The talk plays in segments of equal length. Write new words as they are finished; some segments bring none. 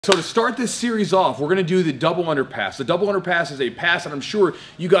So to start this series off, we're gonna do the double underpass. The double underpass is a pass that I'm sure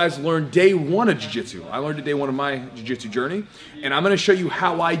you guys learned day one of jiu-jitsu. I learned it day one of my jiu-jitsu journey, and I'm gonna show you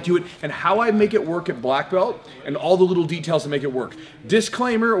how I do it and how I make it work at black belt and all the little details to make it work.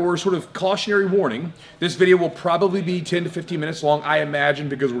 Disclaimer or sort of cautionary warning, this video will probably be 10 to 15 minutes long, I imagine,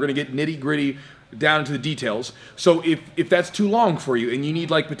 because we're gonna get nitty-gritty down into the details. So if that's too long for you and you need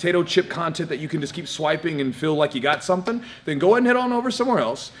like potato chip content that you can just keep swiping and feel like you got something, then go ahead and head on over somewhere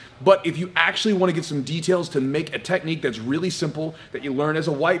else. But if you actually want to get some details to make a technique that's really simple that you learn as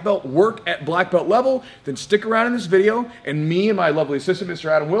a white belt work at black belt level, then stick around in this video and me and my lovely assistant, Mr.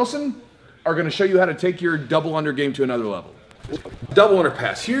 Adam Wilson, are going to show you how to take your double under game to another level. Double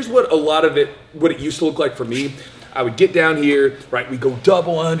underpass. Here's what what it used to look like for me. I would get down here, right, we go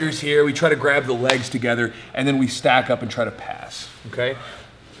double unders here, we try to grab the legs together, and then we stack up and try to pass, okay?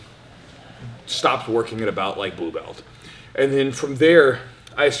 Stopped working at about like blue belt. And then from there,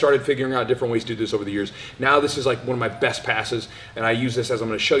 I started figuring out different ways to do this over the years. Now this is like one of my best passes, and I use this as I'm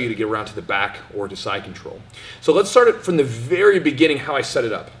gonna show you to get around to the back or to side control. So let's start it from the very beginning, how I set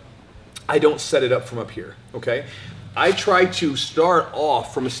it up. I don't set it up from up here, okay? I try to start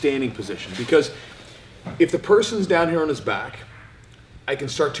off from a standing position because if the person's down here on his back, I can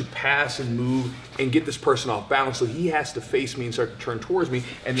start to pass and move and get this person off balance, so he has to face me and start to turn towards me,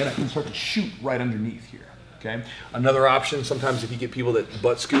 and then I can start to shoot right underneath here, okay? Another option, sometimes if you get people that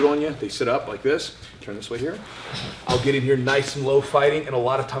butt scoot on you, they sit up like this, turn this way here. I'll get in here nice and low fighting, and a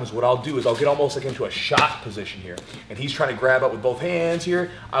lot of times what I'll do is I'll get almost like into a shot position here, and he's trying to grab up with both hands here.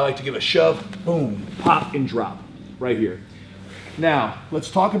 I like to give a shove, boom, pop and drop right here. Now,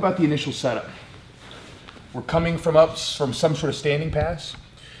 let's talk about the initial setup. We're coming from some sort of standing pass.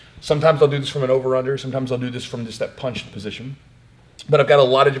 Sometimes I'll do this from an over-under. Sometimes I'll do this from just that punched position. But I've got a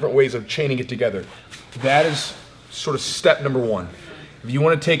lot of different ways of chaining it together. That is sort of step number one. If you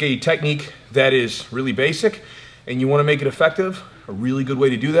want to take a technique that is really basic and you want to make it effective, a really good way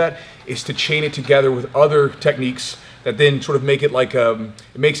to do that is to chain it together with other techniques that then sort of make it like, it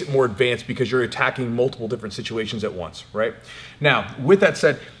makes it more advanced because you're attacking multiple different situations at once, right? Now, with that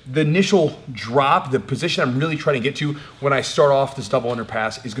said, the initial drop, the position I'm really trying to get to when I start off this double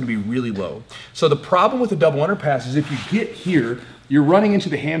underpass is gonna be really low. So the problem with the double underpass is if you get here, you're running into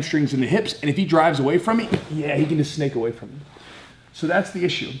the hamstrings and the hips, and if he drives away from me, yeah, he can just snake away from me. So that's the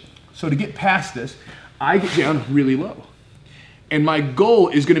issue. So to get past this, I get down really low. And my goal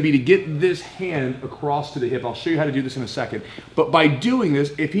is gonna be to get this hand across to the hip. I'll show you how to do this in a second. But by doing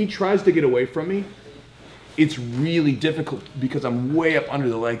this, if he tries to get away from me, it's really difficult because I'm way up under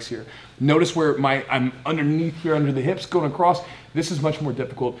the legs here. Notice where I'm underneath here, under the hips, going across. This is much more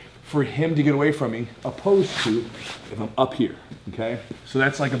difficult for him to get away from me, opposed to if I'm up here, okay? So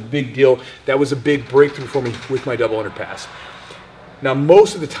that's like a big deal. That was a big breakthrough for me with my double underpass. Now,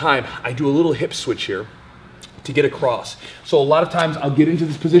 most of the time, I do a little hip switch here to get across. So a lot of times I'll get into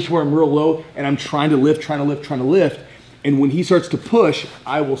this position where I'm real low and I'm trying to lift. And when he starts to push,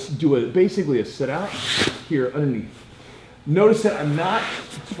 I will do basically a sit out here underneath. Notice that I'm not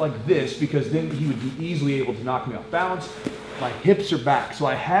like this because then he would be easily able to knock me off balance. My hips are back. So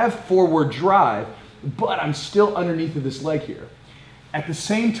I have forward drive, but I'm still underneath of this leg here. At the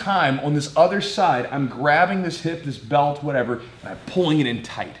same time, on this other side, I'm grabbing this hip, this belt, whatever, and I'm pulling it in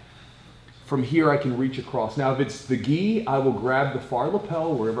tight. From here, I can reach across. Now, if it's the gi, I will grab the far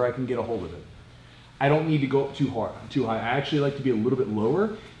lapel wherever I can get a hold of it. I don't need to go too high. I actually like to be a little bit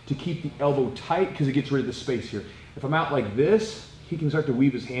lower to keep the elbow tight because it gets rid of the space here. If I'm out like this, he can start to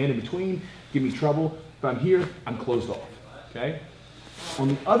weave his hand in between, give me trouble. If I'm here, I'm closed off, okay? On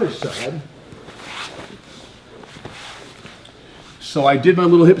the other side, so I did my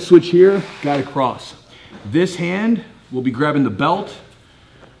little hip switch here, got across. This hand will be grabbing the belt,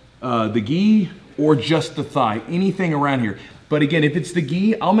 the gi, or just the thigh, anything around here. But again, if it's the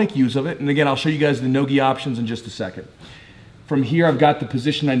gi, I'll make use of it. And again, I'll show you guys the no gi options in just a second. From here, I've got the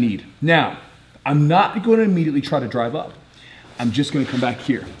position I need. Now, I'm not going to immediately try to drive up. I'm just going to come back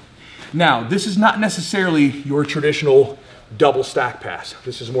here. Now, this is not necessarily your traditional double stack pass.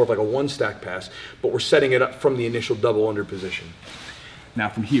 This is more of like a one stack pass, but we're setting it up from the initial double under position. Now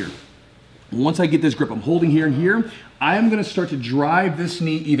from here, once I get this grip, I'm holding here and here, I am gonna start to drive this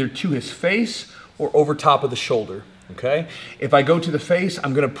knee either to his face or over top of the shoulder, okay? If I go to the face,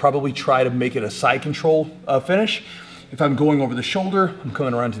 I'm gonna probably try to make it a side control finish. If I'm going over the shoulder, I'm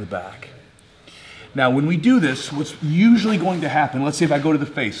coming around to the back. Now, when we do this, what's usually going to happen, let's say if I go to the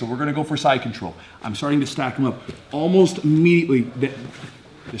face, so we're gonna go for side control. I'm starting to stack them up. Almost immediately,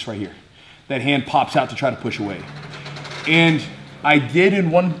 this right here, that hand pops out to try to push away. And I did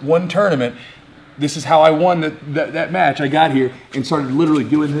in one tournament, This is how I won that match. I got here and started literally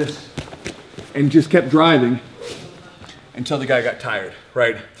doing this and just kept driving until the guy got tired,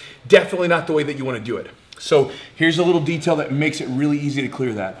 right? Definitely not the way that you want to do it. So here's a little detail that makes it really easy to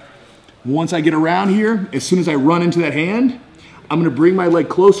clear that. Once I get around here, as soon as I run into that hand, I'm gonna bring my leg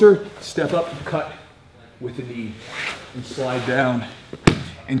closer, step up, cut with the knee, and slide down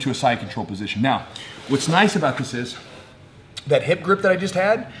into a side control position. Now, what's nice about this is that hip grip that I just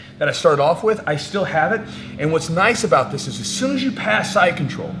had, that I started off with, I still have it. And what's nice about this is as soon as you pass side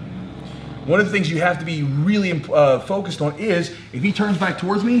control, one of the things you have to be really focused on is if he turns back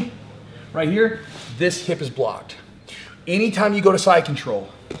towards me, right here, this hip is blocked. Anytime you go to side control,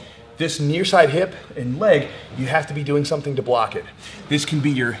 this near side hip and leg, you have to be doing something to block it. This can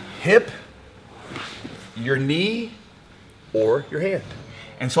be your hip, your knee, or your hand.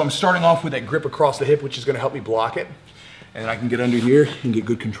 And so I'm starting off with that grip across the hip, which is gonna help me block it. And I can get under here and get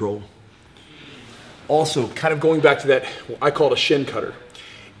good control. Also, kind of going back to that, I call it a shin cutter.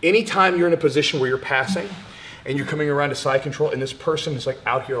 Anytime you're in a position where you're passing and you're coming around to side control and this person is like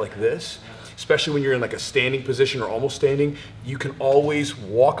out here like this, especially when you're in like a standing position or almost standing, you can always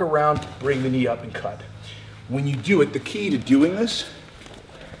walk around, bring the knee up and cut. When you do it, the key to doing this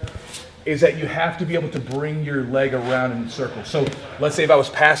is that you have to be able to bring your leg around in a circle. So let's say if I was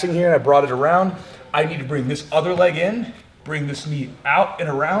passing here and I brought it around, I need to bring this other leg in, bring this knee out and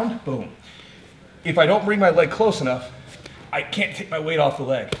around, boom. If I don't bring my leg close enough, I can't take my weight off the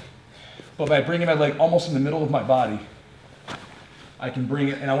leg. But by bringing my leg almost in the middle of my body, I can bring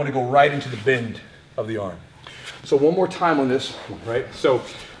it, and I want to go right into the bend of the arm. So one more time on this, right? So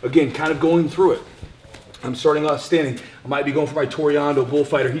again, kind of going through it. I'm starting off standing. I might be going for my Toriando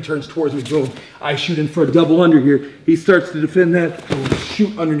bullfighter. He turns towards me, boom. I shoot in for a double under here. He starts to defend that, boom,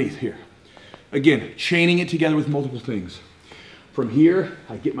 shoot underneath here. Again, chaining it together with multiple things. From here,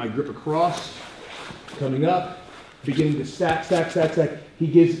 I get my grip across, coming up, beginning to stack, stack, stack, stack.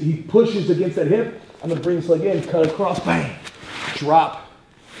 He pushes against that hip. I'm gonna bring this leg in, cut across, bang, drop,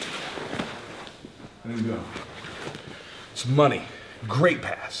 and then go. It's money, great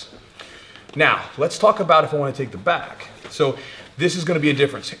pass. Now, let's talk about if I wanna take the back. So this is gonna be a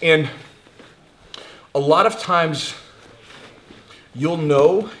difference. And a lot of times, you'll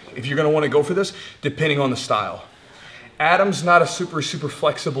know if you're gonna wanna go for this, depending on the style. Adam's not a super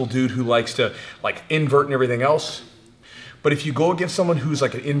flexible dude who likes to like invert and everything else. But if you go against someone who's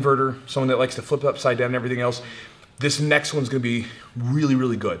like an inverter, someone that likes to flip upside down and everything else, this next one's gonna be really,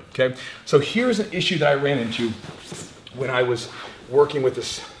 really good, okay? So here's an issue that I ran into when I was working with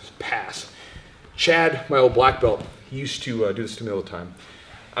this pass. Chad, my old black belt, he used to do this to me all the time.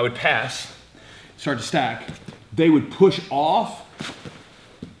 I would pass, start to stack, they would push off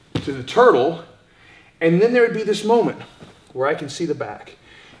to the turtle, and then there would be this moment where I can see the back.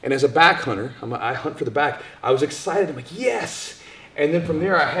 And as a back hunter, I hunt for the back, I was excited, I'm like, yes! And then from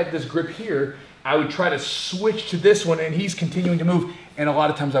there, I had this grip here, I would try to switch to this one, and he's continuing to move, and a lot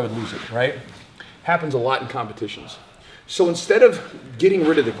of times I would lose it, right? Happens a lot in competitions. So instead of getting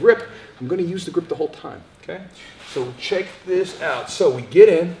rid of the grip, I'm gonna use the grip the whole time, okay? So check this out. So we get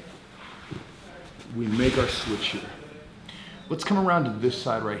in, we make our switch here. Let's come around to this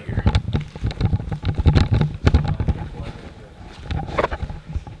side right here.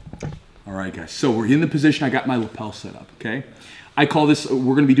 All right, guys, so we're in the position, I got my lapel set up, okay? I call this,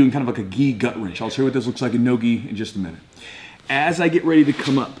 we're gonna be doing kind of like a gi gut wrench. I'll show you what this looks like in no gi in just a minute. As I get ready to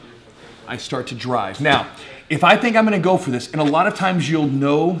come up, I start to drive. Now, if I think I'm gonna go for this, and a lot of times you'll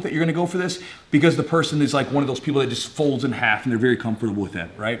know that you're gonna go for this because the person is like one of those people that just folds in half and they're very comfortable with that,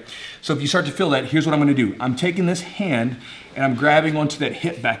 right? So if you start to feel that, here's what I'm gonna do. I'm taking this hand and I'm grabbing onto that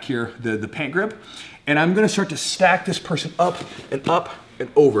hip back here, the pant grip, and I'm gonna start to stack this person up and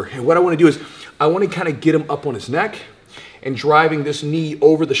over. And what I wanna do is, I wanna kinda get him up on his neck and driving this knee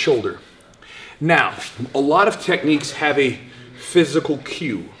over the shoulder. Now, a lot of techniques have a physical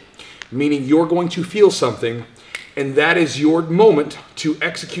cue, meaning you're going to feel something and that is your moment to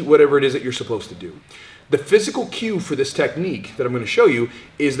execute whatever it is that you're supposed to do. The physical cue for this technique that I'm gonna show you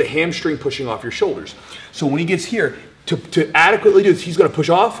is the hamstring pushing off your shoulders. So when he gets here, to adequately do this, he's gonna push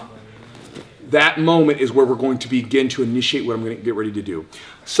off. That moment is where we're going to begin to initiate what I'm gonna get ready to do.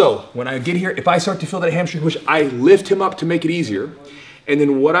 So when I get here, if I start to feel that hamstring push, I lift him up to make it easier. And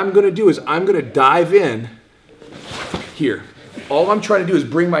then what I'm gonna do is I'm gonna dive in here. All I'm trying to do is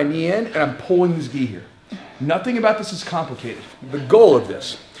bring my knee in and I'm pulling this gi here. Nothing about this is complicated. The goal of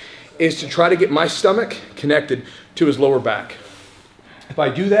this is to try to get my stomach connected to his lower back. If I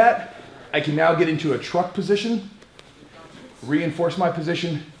do that, I can now get into a truck position, reinforce my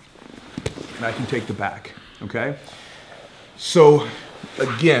position, and I can take the back, okay? So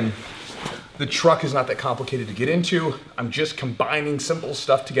again, The truck is not that complicated to get into. I'm just combining simple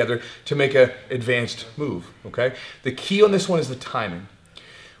stuff together to make an advanced move, okay? The key on this one is the timing.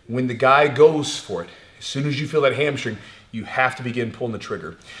 When the guy goes for it, as soon as you feel that hamstring, you have to begin pulling the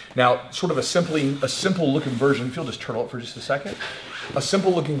trigger. Now, sort of a simple looking version, if you'll just turtle it for just a second. A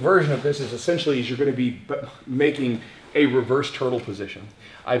simple looking version of this is essentially you're gonna be making a reverse turtle position.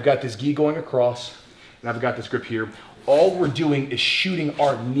 I've got this gi going across, and I've got this grip here. All we're doing is shooting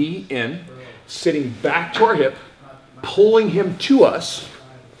our knee in, sitting back to our hip, pulling him to us,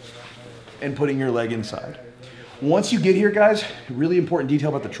 and putting your leg inside. Once you get here, guys, really important detail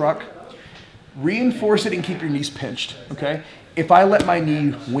about the truck, reinforce it and keep your knees pinched, okay? If I let my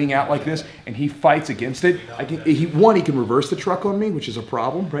knee wing out like this and he fights against it, he can reverse the truck on me, which is a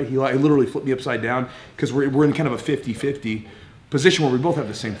problem, right? He literally flipped me upside down because we're in kind of a 50-50 position where we both have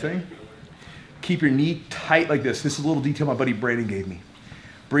the same thing. Keep your knee tight like this. This is a little detail my buddy Brandon gave me.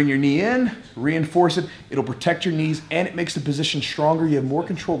 Bring your knee in, reinforce it. It'll protect your knees and it makes the position stronger. You have more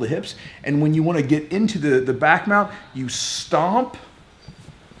control of the hips. And when you want to get into the back mount, you stomp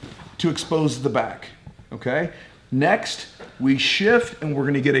to expose the back, okay? Next, we shift and we're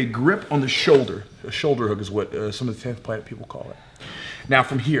gonna get a grip on the shoulder. A shoulder hook is what some of the 10th Planet people call it. Now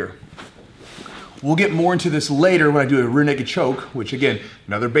from here, we'll get more into this later when I do a rear naked choke, which again,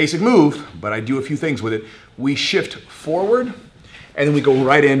 another basic move, but I do a few things with it. We shift forward and then we go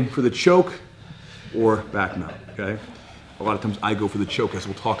right in for the choke or back mount, okay? A lot of times I go for the choke, as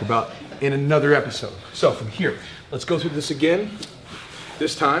we'll talk about in another episode. So from here, let's go through this again,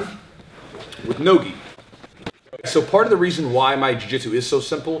 this time with no gi. So part of the reason why my jiu-jitsu is so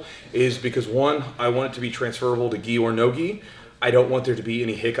simple is because one, I want it to be transferable to gi or no gi. I don't want there to be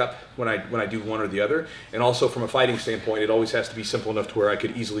any hiccup when I do one or the other. And also from a fighting standpoint, it always has to be simple enough to where I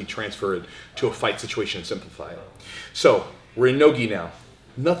could easily transfer it to a fight situation and simplify it. So we're in no gi now.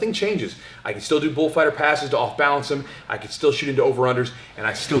 Nothing changes. I can still do bullfighter passes to off balance him. I can still shoot into over-unders and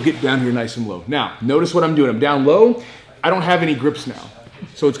I still get down here nice and low. Now, notice what I'm doing. I'm down low. I don't have any grips now.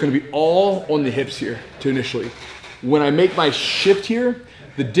 So it's gonna be all on the hips here to initially. When I make my shift here,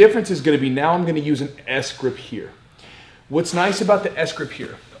 the difference is gonna be now I'm gonna use an S grip here. What's nice about the S grip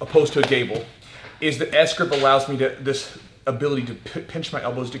here, opposed to a gable, is the S grip allows me this ability to pinch my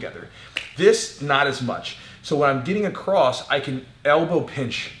elbows together. This, not as much. So when I'm getting across, I can elbow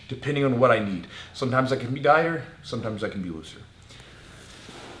pinch depending on what I need. Sometimes I can be tighter, sometimes I can be looser.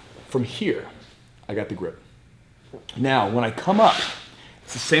 From here, I got the grip. Now, when I come up,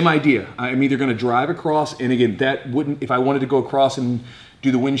 it's the same idea. I'm either gonna drive across, and again, that wouldn't, if I wanted to go across and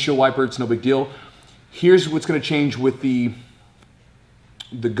do the windshield wiper, it's no big deal. Here's what's gonna change with the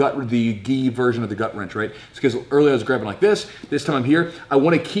gi version of the gut wrench, right? It's because earlier I was grabbing like this time I'm here. I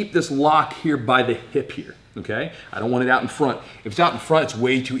wanna keep this lock here by the hip here, okay? I don't want it out in front. If it's out in front, it's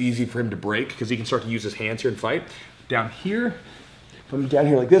way too easy for him to break because he can start to use his hands here and fight. Down here, if I'm down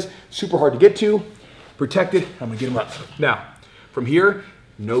here like this, super hard to get to, protected, I'm gonna get him up. Now, from here,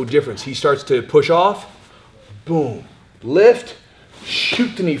 no difference. He starts to push off, boom, lift,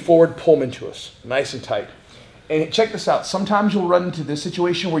 shoot the knee forward, pull him into us, nice and tight. And check this out, sometimes you'll run into this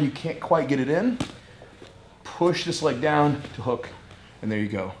situation where you can't quite get it in, push this leg down to hook, and there you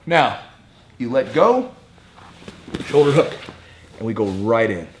go. Now, you let go, shoulder hook, and we go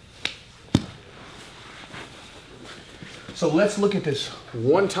right in. So let's look at this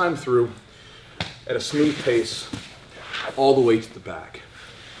one time through at a smooth pace all the way to the back.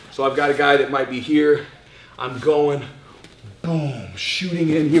 So I've got a guy that might be here. I'm going, boom, shooting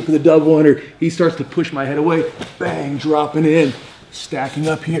in here for the double under. He starts to push my head away. Bang, dropping in, stacking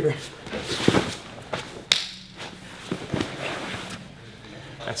up here.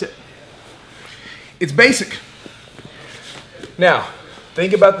 That's it. It's basic. Now,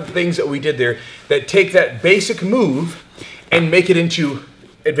 think about the things that we did there that take that basic move and make it into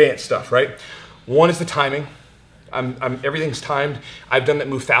advanced stuff, right? One is the timing. Everything's timed. I've done that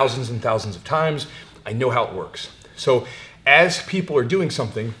move thousands and thousands of times. I know how it works. So as people are doing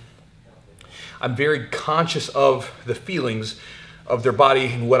something, I'm very conscious of the feelings of their body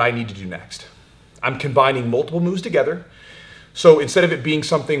and what I need to do next. I'm combining multiple moves together. So instead of it being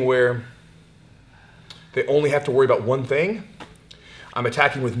something where they only have to worry about one thing, I'm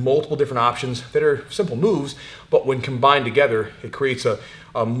attacking with multiple different options that are simple moves, but when combined together, it creates a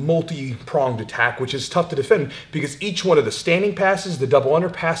multi-pronged attack, which is tough to defend because each one of the standing passes, the double under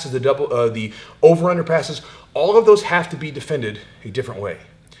passes, the over under passes, all of those have to be defended a different way.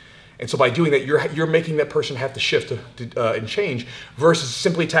 And so by doing that, you're making that person have to shift and change versus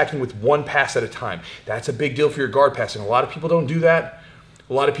simply attacking with one pass at a time. That's a big deal for your guard passing. A lot of people don't do that.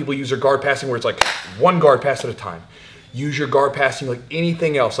 A lot of people use their guard passing where it's like one guard pass at a time. Use your guard passing like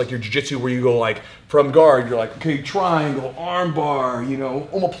anything else, like your jiu-jitsu where you go like from guard, you're like, okay, triangle, arm bar, you know,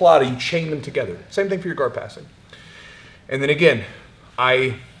 omoplata, you chain them together. Same thing for your guard passing. And then again,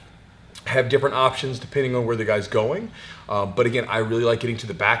 I have different options depending on where the guy's going. But again, I really like getting to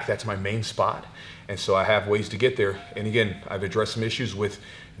the back. That's my main spot. And so I have ways to get there. And again, I've addressed some issues with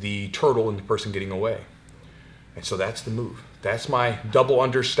the turtle and the person getting away. And so that's the move. That's my double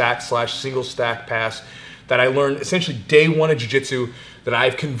under stack / single stack pass that I learned essentially day one of jiu-jitsu that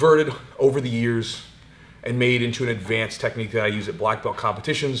I've converted over the years and made into an advanced technique that I use at black belt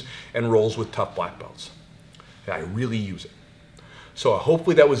competitions and rolls with tough black belts. And I really use it. So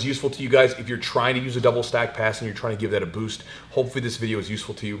hopefully that was useful to you guys. If you're trying to use a double stack pass and you're trying to give that a boost, hopefully this video is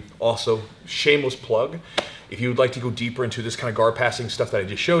useful to you. Also, shameless plug, if you would like to go deeper into this kind of guard passing stuff that I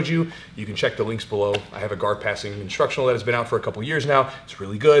just showed you, you can check the links below. I have a guard passing instructional that has been out for a couple years now. It's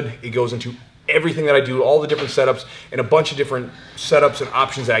really good. It goes into everything that I do, all the different setups, and a bunch of different setups and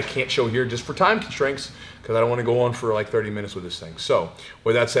options that I can't show here just for time constraints, because I don't want to go on for like 30 minutes with this thing. So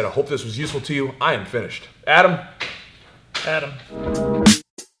with that said, I hope this was useful to you. I am finished. Adam.